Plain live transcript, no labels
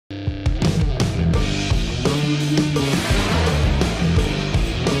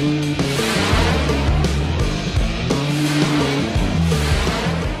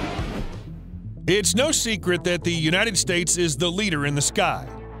It's no secret that the United States is the leader in the sky.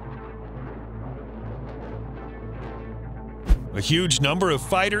 A huge number of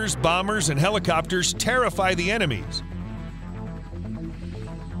fighters, bombers, and helicopters terrify the enemies.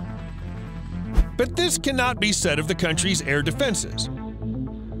 But this cannot be said of the country's air defenses.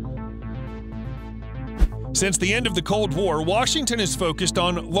 Since the end of the Cold War, Washington has focused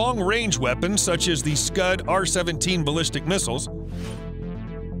on long-range weapons such as the Scud R-17 ballistic missiles.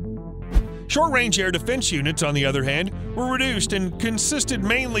 Short-range air defense units, on the other hand, were reduced and consisted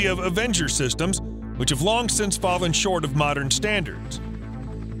mainly of Avenger systems, which have long since fallen short of modern standards.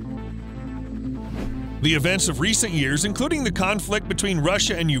 The events of recent years, including the conflict between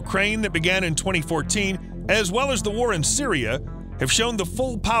Russia and Ukraine that began in 2014, as well as the war in Syria, have shown the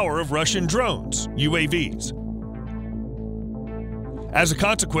full power of Russian drones, UAVs. As a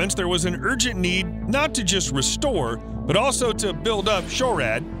consequence, there was an urgent need not to just restore, but also to build up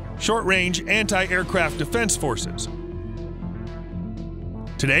SHORAD, short-range anti-aircraft defense forces.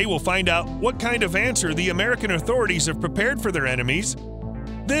 Today, we'll find out what kind of answer the American authorities have prepared for their enemies.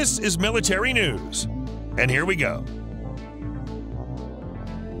 This is Military News, and here we go.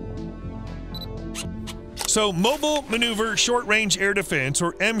 So, Mobile Maneuver Short-Range Air Defense,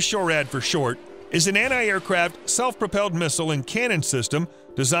 or MSHORAD for short, is an anti-aircraft self-propelled missile and cannon system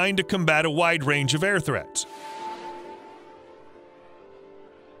designed to combat a wide range of air threats.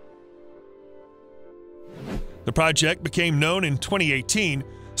 The project became known in 2018.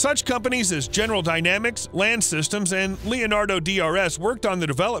 Such companies as General Dynamics, Land Systems, and Leonardo DRS worked on the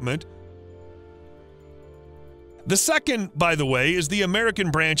development. The second, by the way, is the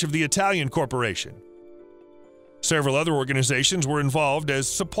American branch of the Italian corporation. Several other organizations were involved as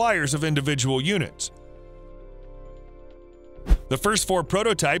suppliers of individual units. The first 4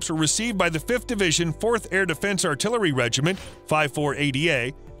 prototypes were received by the 5th Division 4th Air Defense Artillery Regiment,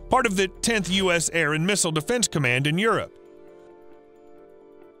 54ADA, part of the 10th U.S. Air and Missile Defense Command in Europe.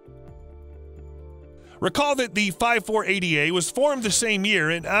 Recall that the 54ADA was formed the same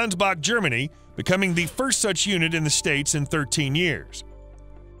year in Ansbach, Germany, becoming the first such unit in the States in 13 years.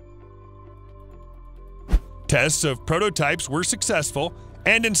 Tests of prototypes were successful,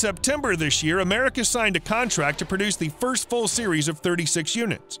 and in September this year, America signed a contract to produce the first full series of 36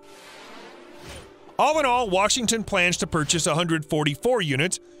 units. All in all, Washington plans to purchase 144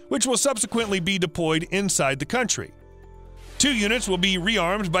 units, which will subsequently be deployed inside the country. 2 units will be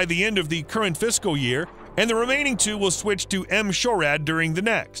rearmed by the end of the current fiscal year, and the remaining 2 will switch to MSHORAD during the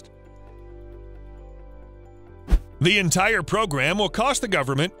next. The entire program will cost the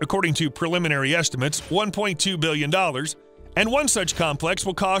government, according to preliminary estimates, $1.2 billion, and one such complex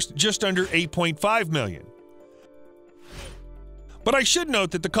will cost just under $8.5 million. But I should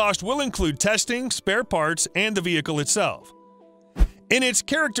note that the cost will include testing, spare parts, and the vehicle itself. In its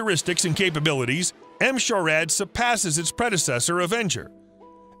characteristics and capabilities, MSHORAD surpasses its predecessor, Avenger.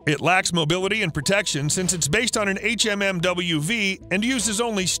 It lacks mobility and protection since it's based on an HMMWV and uses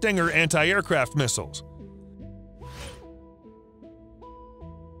only Stinger anti-aircraft missiles.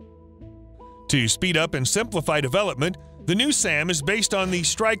 To speed up and simplify development, the new SAM is based on the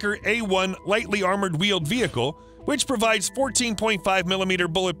Stryker A1 lightly armored wheeled vehicle, which provides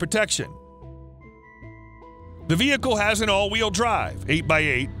 14.5mm bullet protection. The vehicle has an all-wheel drive,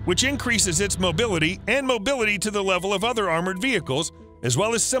 8x8, which increases its mobility and mobility to the level of other armored vehicles, as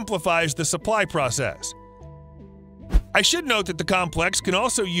well as simplifies the supply process. I should note that the complex can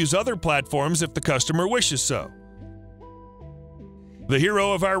also use other platforms if the customer wishes so. The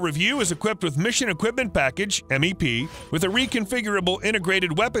hero of our review is equipped with Mission Equipment Package, MEP, with a reconfigurable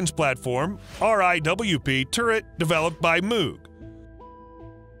integrated weapons platform, RIWP, turret developed by Moog.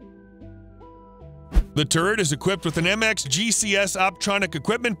 The turret is equipped with an MX GCS Optronic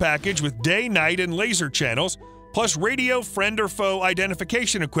Equipment Package with day, night, and laser channels, plus radio friend or foe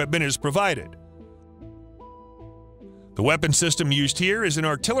identification equipment is provided. The weapon system used here is an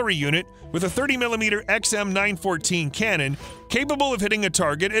artillery unit with a 30mm XM914 cannon capable of hitting a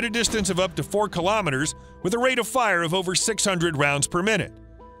target at a distance of up to 4 kilometers with a rate of fire of over 600 rounds per minute.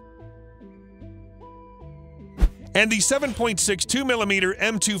 And the 7.62mm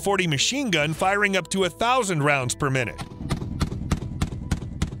M240 machine gun firing up to 1,000 rounds per minute.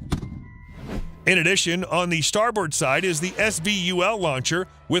 In addition, on the starboard side is the SVUL launcher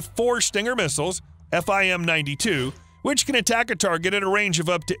with 4 Stinger missiles, FIM-92, which can attack a target at a range of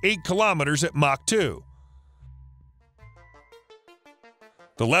up to 8 kilometers at Mach 2.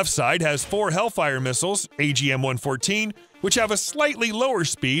 The left side has 4 Hellfire missiles, AGM-114, which have a slightly lower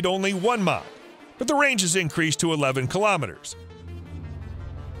speed, only 1 Mach, but the range is increased to 11 kilometers.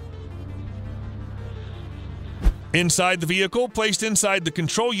 Inside the vehicle, placed inside the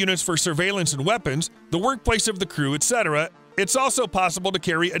control units for surveillance and weapons, the workplace of the crew, etc., it's also possible to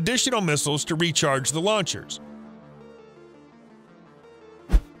carry additional missiles to recharge the launchers.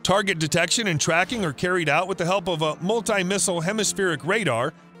 Target detection and tracking are carried out with the help of a multi-missile hemispheric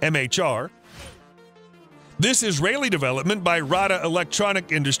radar, MHR. This Israeli development by Rada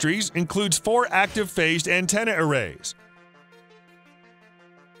Electronic Industries includes 4 active phased antenna arrays.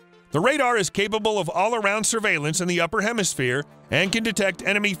 The radar is capable of all-around surveillance in the upper hemisphere and can detect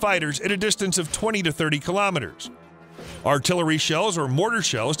enemy fighters at a distance of 20 to 30 kilometers. Artillery shells or mortar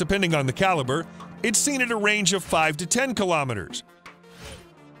shells, depending on the caliber, it's seen at a range of 5 to 10 kilometers.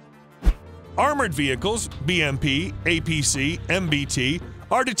 Armored vehicles, BMP, APC, MBT,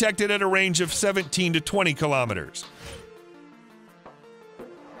 are detected at a range of 17 to 20 kilometers.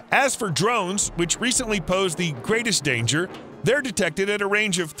 As for drones, which recently posed the greatest danger, they're detected at a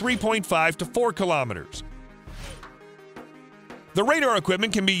range of 3.5 to 4 kilometers. The radar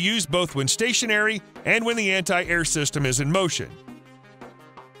equipment can be used both when stationary and when the anti-air system is in motion.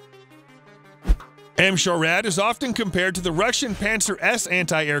 M-SHORAD is often compared to the Russian Panzer S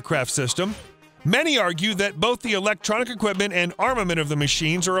anti-aircraft system. Many argue that both the electronic equipment and armament of the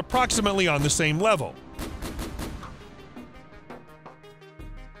machines are approximately on the same level.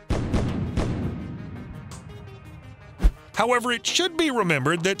 However, it should be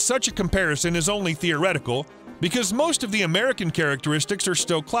remembered that such a comparison is only theoretical because most of the American characteristics are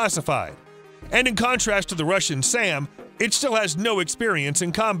still classified. And in contrast to the Russian SAM, it still has no experience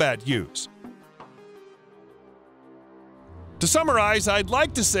in combat use. To summarize, I'd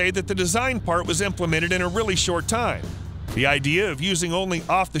like to say that the design part was implemented in a really short time. The idea of using only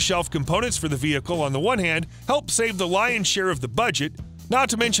off-the-shelf components for the vehicle on the one hand helped save the lion's share of the budget, not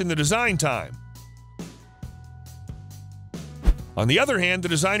to mention the design time. On the other hand, the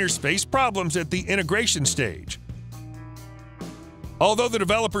designers faced problems at the integration stage. Although the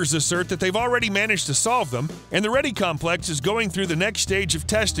developers assert that they've already managed to solve them, and the Ready Complex is going through the next stage of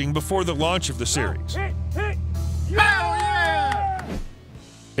testing before the launch of the series.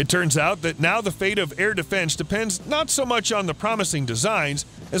 It turns out that now the fate of air defense depends not so much on the promising designs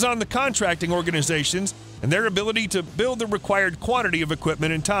as on the contracting organizations and their ability to build the required quantity of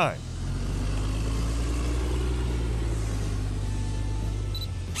equipment in time.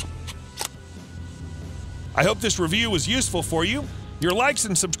 I hope this review was useful for you. Your likes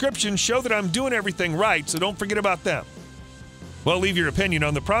and subscriptions show that I'm doing everything right, so don't forget about them. Well, leave your opinion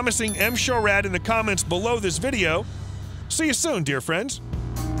on the promising M-SHORAD in the comments below this video. See you soon, dear friends.